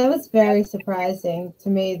 that was very surprising to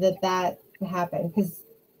me that happened, because,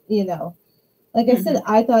 like I said,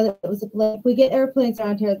 I thought it was a blimp. We get airplanes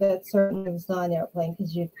around here that certainly was not an airplane,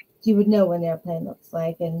 because you would know what an airplane looks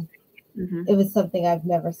like, and it was something I've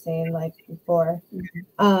never seen like before.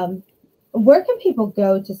 Where can people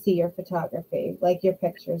go to see your photography, like your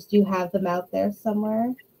pictures? Do you have them out there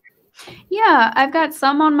somewhere? Yeah, I've got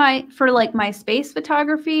some on my space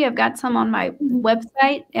photography. I've got some on my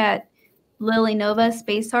website at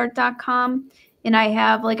lilynovaspaceart.com, and I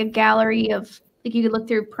have like a gallery of, like, you could look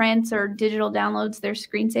through prints or digital downloads. They're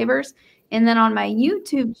screensavers. And then on my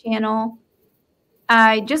YouTube channel,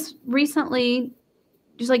 I just recently,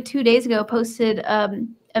 just like 2 days ago, posted a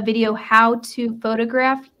video how to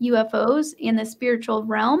photograph UFOs in the spiritual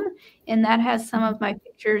realm, and that has some of my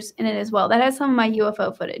pictures in it as well. That has some of my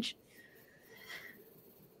UFO footage.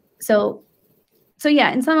 So So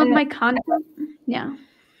yeah, in some of my content, yeah.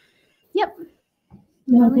 Yep.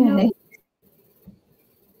 Okay.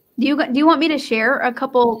 Do you want me to share a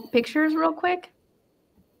couple pictures real quick?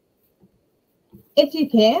 If you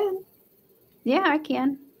can. Yeah, I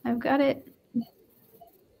can. I've got it.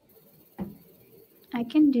 I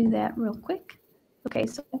can do that real quick. Okay,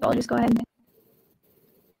 so I'll just go ahead and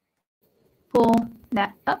pull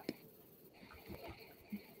that up.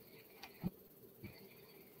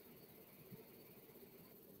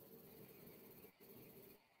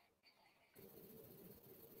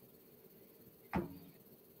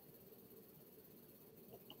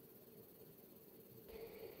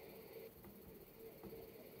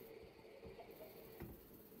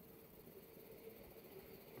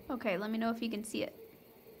 Okay, let me know if you can see it.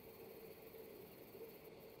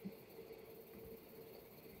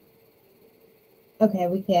 Okay,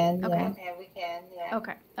 we can. Okay. Yeah. Okay, we can. Yeah.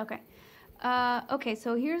 Okay. Okay,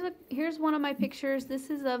 so here's one of my pictures.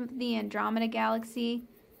 This is of the Andromeda Galaxy.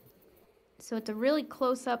 So it's a really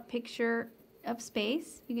close-up picture of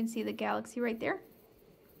space. You can see the galaxy right there.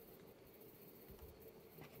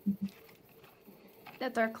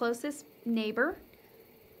 That's our closest neighbor.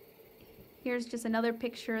 Here's just another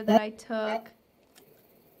picture that I took.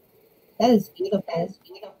 That is beautiful. That is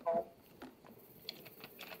beautiful.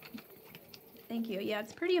 Thank you. Yeah,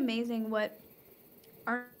 it's pretty amazing what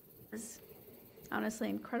art is. Honestly,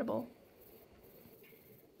 incredible.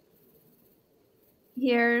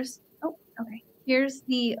 Here's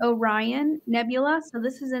the Orion Nebula. So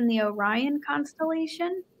this is in the Orion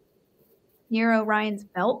constellation near Orion's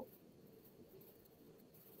belt.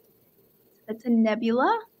 It's a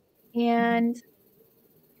nebula. And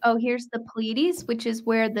here's the Pleiades, which is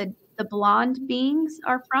where the blonde beings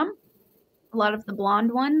are from. A lot of the blonde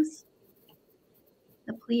ones,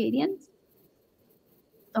 the Pleiadians,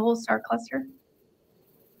 the whole star cluster.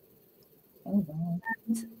 Oh, wow.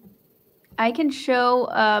 And I can show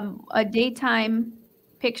a daytime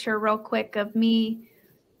picture real quick of me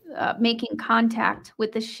making contact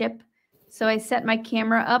with the ship. So I set my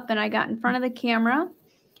camera up and I got in front of the camera.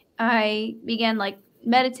 I began like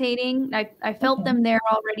meditating. I felt them there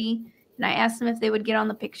already, and I asked them if they would get on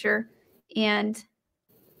the picture. And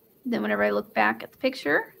then whenever I look back at the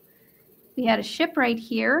picture, we had a ship right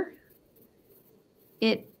here.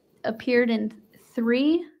 It appeared in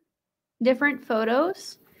 3 different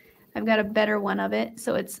photos. I've got a better one of it.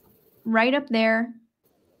 So it's right up there.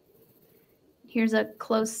 Here's a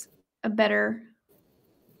better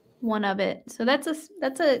one of it. So that's a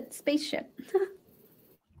spaceship.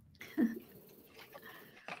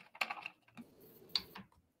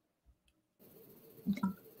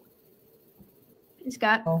 It's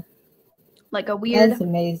got like a weird. That's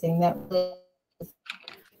amazing. That really is.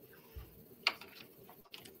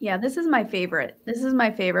 Yeah, this is my favorite. This is my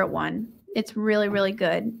favorite one. It's really, really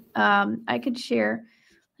good. I could share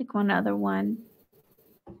like one other one.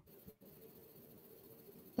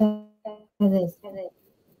 That is.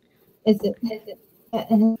 Is it?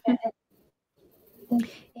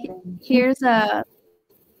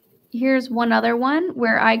 Here's one other one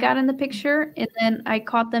where I got in the picture and then I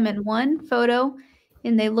caught them in one photo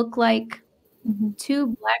and they look like 2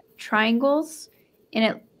 black triangles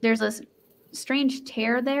and there's a strange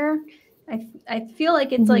tear there. I feel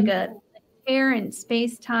like it's like a tear in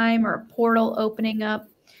space-time or a portal opening up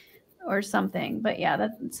or something. But yeah,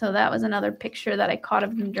 that was another picture that I caught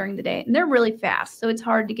of them during the day. And they're really fast, so it's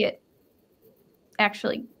hard to get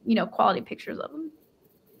actually, quality pictures of them.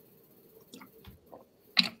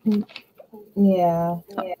 Yeah.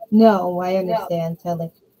 No, I understand totally.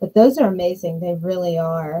 But those are amazing. They really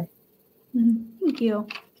are. Thank you.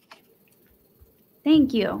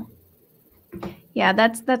 Thank you. Yeah,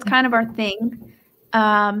 that's kind of our thing.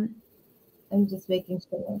 I'm just making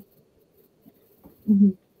sure.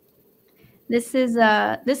 This is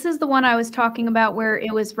the one I was talking about where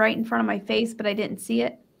it was right in front of my face, but I didn't see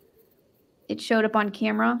it. It showed up on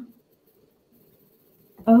camera.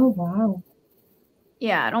 Oh, wow.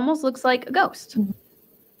 Yeah, it almost looks like a ghost.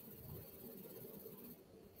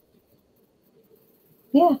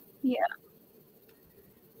 Yeah. Yeah.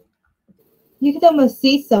 You could almost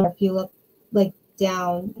see some if you look like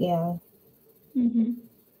down. Yeah.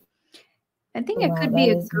 I think Oh, it wow, could be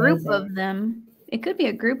that a is group amazing. of them. It could be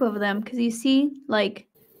a group of them because you see like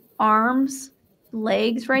arms,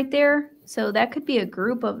 legs right there. So that could be a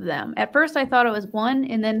group of them. At first I thought it was one,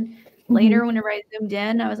 and then later whenever I zoomed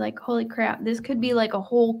in, I was like, holy crap, this could be like a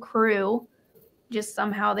whole crew. Just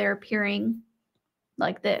somehow they're appearing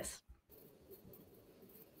like this.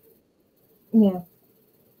 Yeah.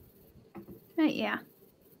 Yeah.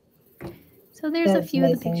 So there's That's a few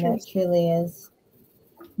amazing. of the pictures. That truly is.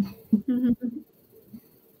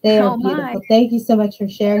 They are Oh my. beautiful. Thank you so much for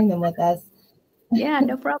sharing them with us. Yeah,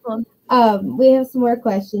 no problem. We have some more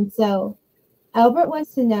questions. So Albert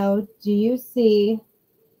wants to know, do you see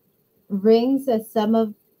rings as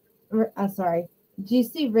do you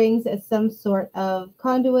see rings as some sort of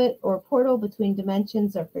conduit or portal between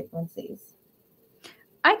dimensions or frequencies?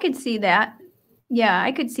 I could see that. Yeah,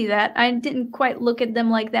 I could see that. I didn't quite look at them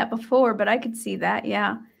like that before, but I could see that.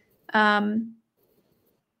 Yeah.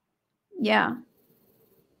 Yeah.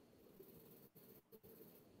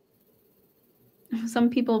 Some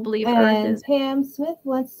people believe Earth And is. Pam Smith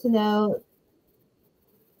wants to know.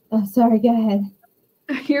 Oh, sorry. Go ahead.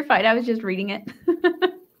 You're fine. I was just reading it.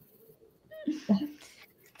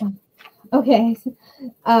 Okay.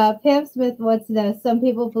 Pam Smith wants to know. Some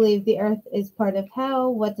people believe the Earth is part of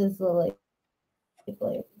hell. What does Lily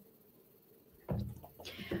believe?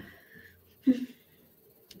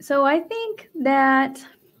 So I think that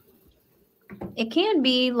it can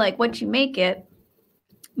be like what you make it,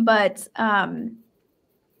 but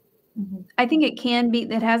I think it can be,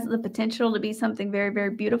 it has the potential to be something very,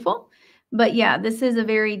 very beautiful. But yeah, this is a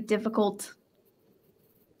very difficult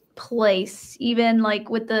place. Even like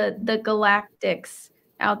with the galactics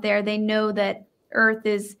out there, they know that Earth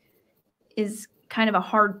is kind of a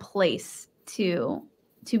hard place to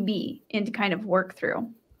be and to kind of work through.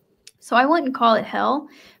 So I wouldn't call it hell,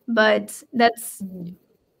 but that's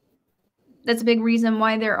a big reason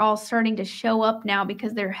why they're all starting to show up now,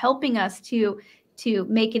 because they're helping us to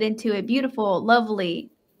make it into a beautiful,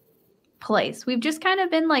 lovely place. We've just kind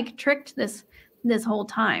of been like tricked this whole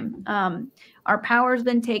time. Our power's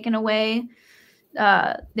been taken away.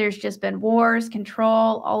 There's just been wars,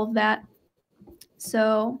 control, all of that.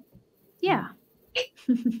 So, yeah.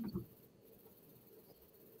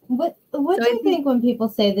 What do you think when people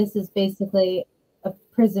say this is basically a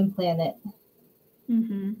prison planet?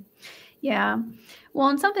 Yeah. Well,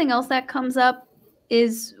 and something else that comes up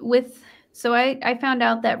is with, so I found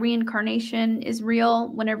out that reincarnation is real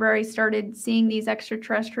whenever I started seeing these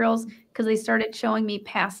extraterrestrials, because they started showing me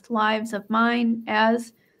past lives of mine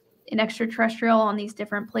as an extraterrestrial on these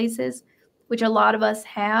different places, which a lot of us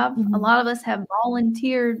have. A lot of us have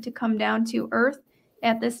volunteered to come down to Earth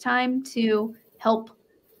at this time to help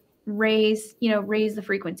raise the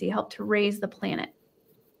frequency, help to raise the planet.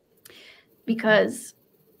 Because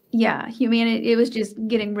yeah, humanity, it was just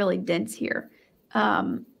getting really dense here.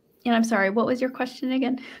 And I'm sorry, what was your question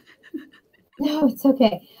again? No, it's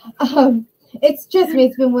okay. It's just me.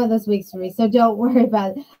 It's been one of those weeks for me, so don't worry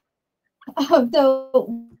about it.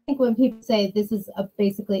 So I think when people say this is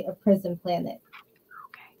basically a prison planet.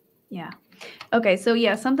 Okay. Yeah. Okay. So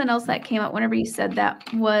yeah, something else that came up whenever you said that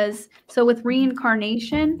was, so with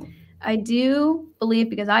reincarnation, I do believe,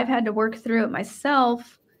 because I've had to work through it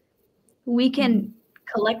myself, we can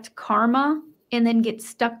collect karma and then get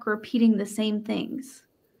stuck repeating the same things.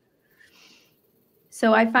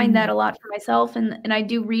 So I find that a lot for myself, and I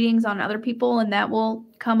do readings on other people, and that will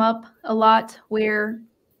come up a lot, where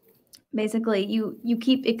basically you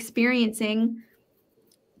keep experiencing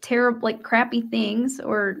terrible, like crappy things,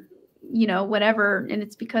 or whatever, and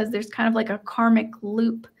it's because there's kind of like a karmic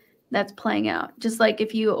loop that's playing out. Just like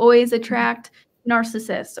if you always attract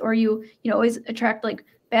narcissists, or you always attract like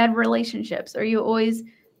bad relationships, or you always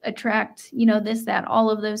attract this, that, all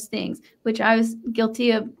of those things, which I was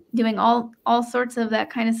guilty of doing all sorts of that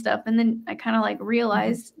kind of stuff. And then I kind of like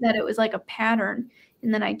realized that it was like a pattern,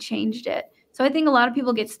 and then I changed it. So I think a lot of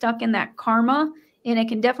people get stuck in that karma, and it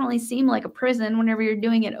can definitely seem like a prison whenever you're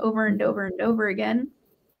doing it over and over and over again.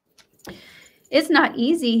 It's not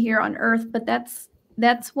easy here on Earth, but that's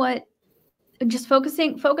what, just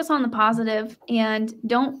focus on the positive, and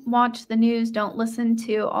don't watch the news. Don't listen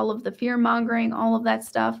to all of the fear mongering, all of that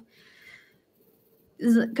stuff,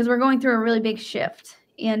 because we're going through a really big shift,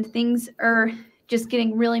 and things are just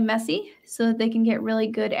getting really messy so that they can get really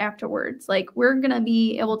good afterwards. Like, we're going to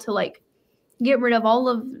be able to like get rid of all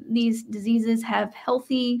of these diseases, have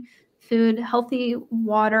healthy food, healthy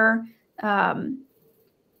water,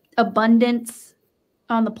 abundance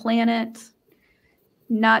on the planet,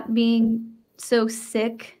 not being so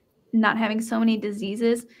sick, not having so many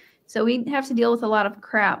diseases. So we have to deal with a lot of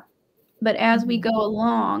crap. But as we go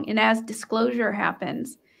along, and as disclosure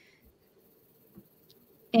happens,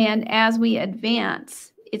 and as we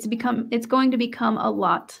advance, it's going to become a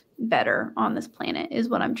lot better on this planet, is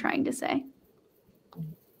what I'm trying to say.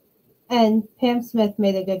 And Pam Smith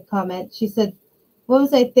made a good comment. She said, "What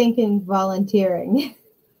was I thinking volunteering?"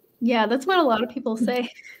 Yeah, that's what a lot of people say.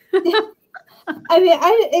 I mean,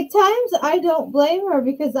 at times I don't blame her,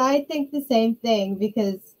 because I think the same thing,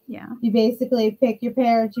 because Yeah. You basically pick your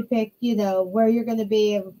parents, you pick, where you're going to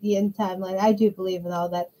be in the end timeline. I do believe in all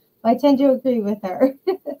that. I tend to agree with her.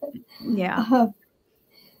 Yeah.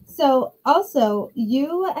 So also,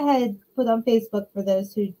 you had put on Facebook, for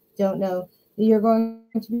those who don't know, that you're going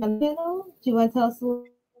to be on the channel. Do you want to tell us a little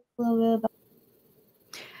bit about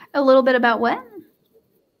A little bit about what?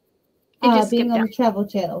 It just being skipped on out. the travel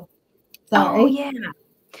channel? Oh, Sorry. yeah.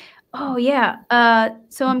 Oh, yeah.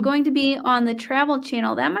 So I'm going to be on the travel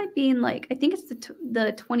channel. That might be in I think it's the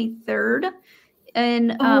 23rd.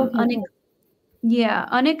 And Okay.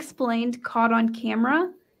 Unexplained Caught on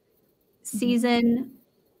Camera season.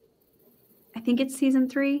 I think it's season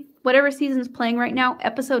 3. Whatever season's playing right now,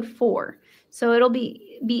 episode 4. So it'll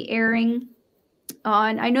be airing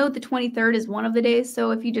on. I know the 23rd is one of the days. So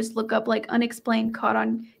if you just look up Unexplained Caught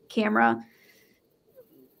on Camera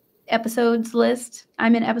episodes list,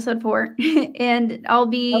 I'm in episode 4, and I'll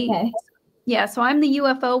be. Okay. Yeah, so I'm the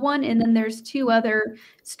UFO one, and then there's 2 other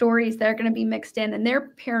stories that are going to be mixed in, and they're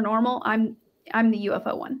paranormal. I'm the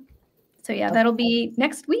UFO one. So yeah, that'll be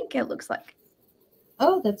next week, it looks like.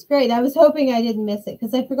 Oh, that's great. I was hoping I didn't miss it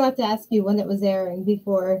because I forgot to ask you when it was airing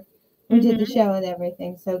before we did the show and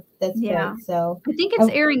everything. So that's great. So I think it's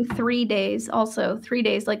airing 3 days also. 3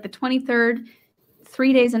 days, like the 23rd,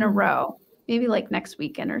 3 days in a row. Maybe next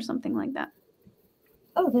weekend or something like that.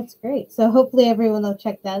 Oh, that's great. So hopefully everyone will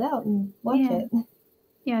check that out and watch it.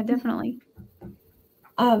 Yeah, definitely.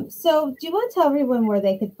 So do you want to tell everyone where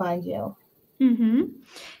they could find you?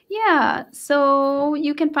 Yeah, so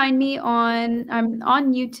you can find me I'm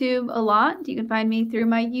on YouTube a lot. You can find me through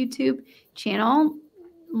my YouTube channel,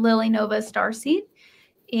 Lily Nova Starseed,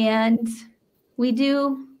 and we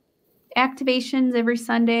do activations every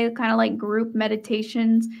Sunday, kind of like group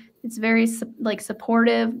meditations. It's very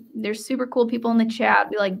supportive. There's super cool people in the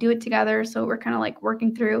chat. We do it together, so we're kind of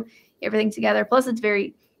working through everything together. Plus, it's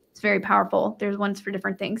very powerful. There's ones for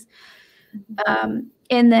different things. And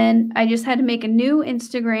then I just had to make a new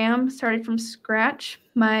Instagram, started from scratch.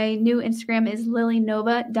 My new Instagram is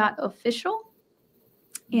lilynova.official.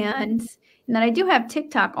 And then I do have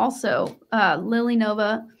TikTok also,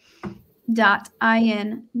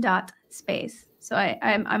 lilynova.in.space. So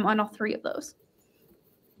I'm on all 3 of those.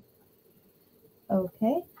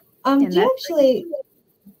 Okay. Do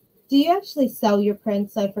you actually sell your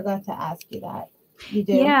prints? I forgot to ask you that. You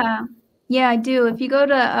do? Yeah, I do. If you go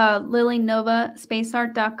to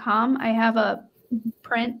lilynovaspaceart.com, I have a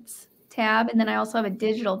prints tab, and then I also have a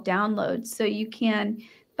digital download. So you can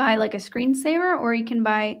buy a screensaver, or you can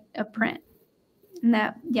buy a print. And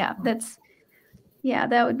that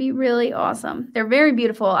would be really awesome. They're very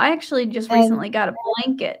beautiful. I actually just recently got a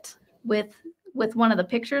blanket with one of the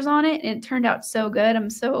pictures on it, and it turned out so good. I'm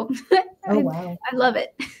so wow. I love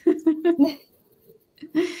it.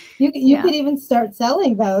 You could even start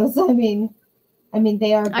selling those. I mean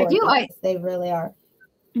they are gorgeous. I do. They really are.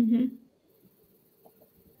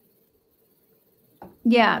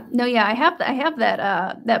 Yeah. No, yeah, I have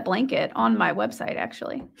that blanket on my website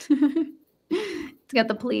actually. It's got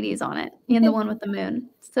the Pleiades on it and the one with the moon.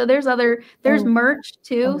 So there's merch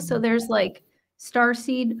too. So there's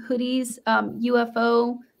Starseed hoodies,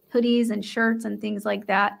 UFO hoodies and shirts and things like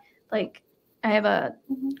that. I have a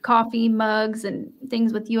coffee mugs and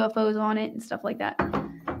things with UFOs on it and stuff like that.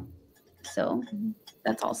 So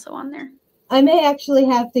that's also on there. I may actually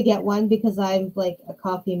have to get one because I'm a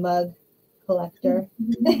coffee mug collector.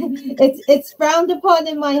 It's frowned upon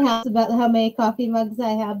in my house about how many coffee mugs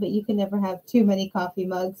I have, but you can never have too many coffee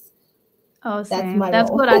mugs. Oh, same.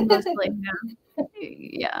 That's what I mostly have.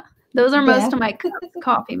 Yeah. Those are most of my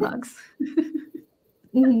coffee mugs.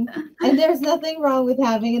 And there's nothing wrong with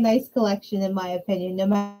having a nice collection, in my opinion, no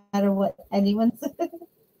matter what anyone says.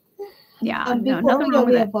 Yeah. Before we go,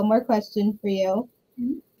 we have one more question for you.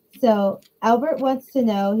 So Albert wants to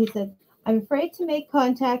know, he said, I'm afraid to make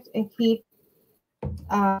contact and keep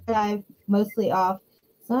dive mostly off.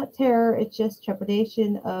 It's not terror, it's just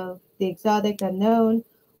trepidation of the exotic unknown.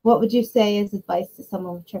 What would you say is advice to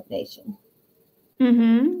someone with trepidation?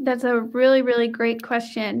 That's a really, really great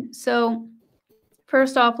question. So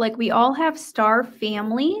first off, we all have star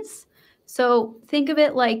families. So think of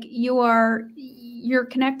it like you're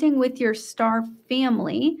connecting with your star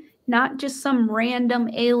family, not just some random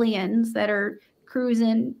aliens that are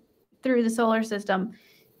cruising through the solar system.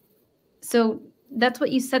 So that's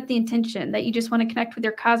what you set the intention, that you just want to connect with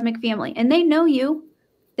your cosmic family. And they know you.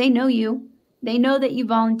 They know you. They know that you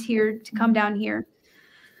volunteered to come down here.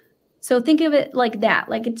 So think of it like that,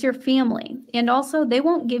 like it's your family. And also they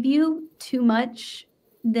won't give you too much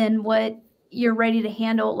than what you're ready to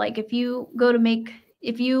handle. Like if you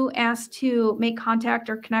ask to make contact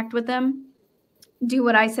or connect with them, do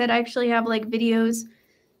what I said. I actually have like videos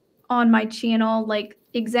on my channel, like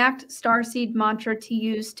exact starseed mantra to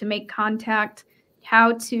use to make contact,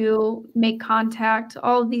 how to make contact,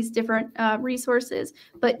 all of these different resources.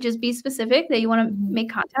 But just be specific that you want to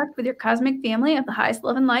make contact with your cosmic family of the highest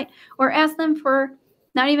love and light, or ask them for,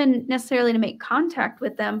 not even necessarily to make contact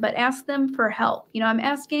with them, but ask them for help. You know, I'm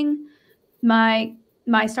asking my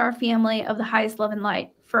star family of the highest love and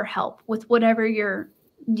light for help with whatever you're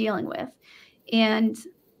dealing with. And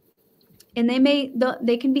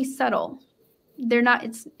they can be subtle. They're not,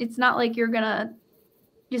 it's not like you're gonna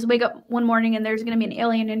just wake up one morning and there's gonna be an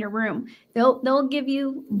alien in your room. They'll give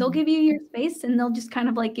you your space, and they'll just kind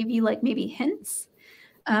of like give you like maybe hints.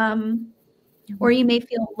 Or you may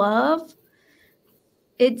feel love.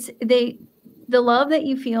 The love that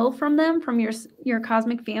you feel from them, from your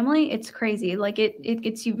cosmic family, it's crazy. Like it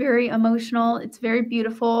gets you very emotional. It's very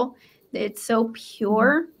beautiful. It's so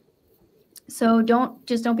pure. So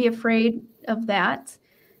don't be afraid of that.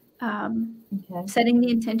 Setting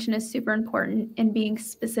the intention is super important, and being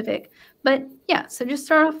specific. But yeah, so just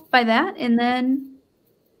start off by that, and then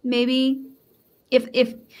maybe if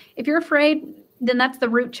you're afraid, then that's the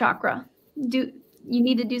root chakra. You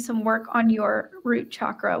need to do some work on your root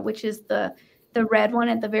chakra, which is the red one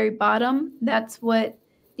at the very bottom. That's what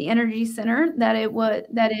the energy center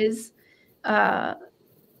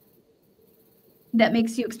that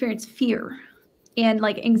makes you experience fear and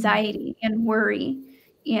like anxiety and worry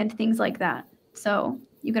and things like that. So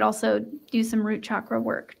you could also do some root chakra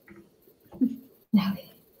work.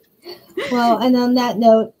 Well, and on that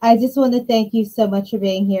note, I just want to thank you so much for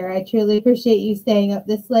being here. I truly appreciate you staying up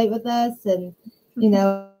this late with us, and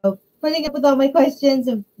putting up with all my questions,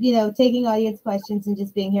 and taking audience questions, and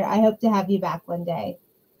just being here. I hope to have you back one day.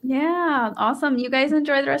 Yeah, awesome. You guys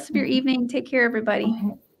enjoy the rest of your evening. Take care, everybody.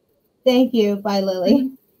 Right. Thank you. Bye,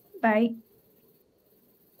 Lily. Bye.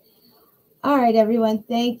 All right, everyone.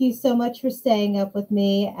 Thank you so much for staying up with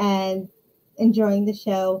me and enjoying the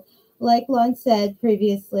show. Like Lon said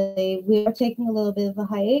previously, we are taking a little bit of a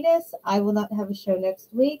hiatus. I will not have a show next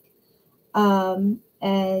week.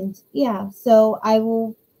 And yeah, so I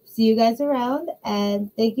will see you guys around.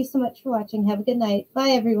 And thank you so much for watching. Have a good night. Bye,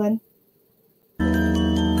 everyone.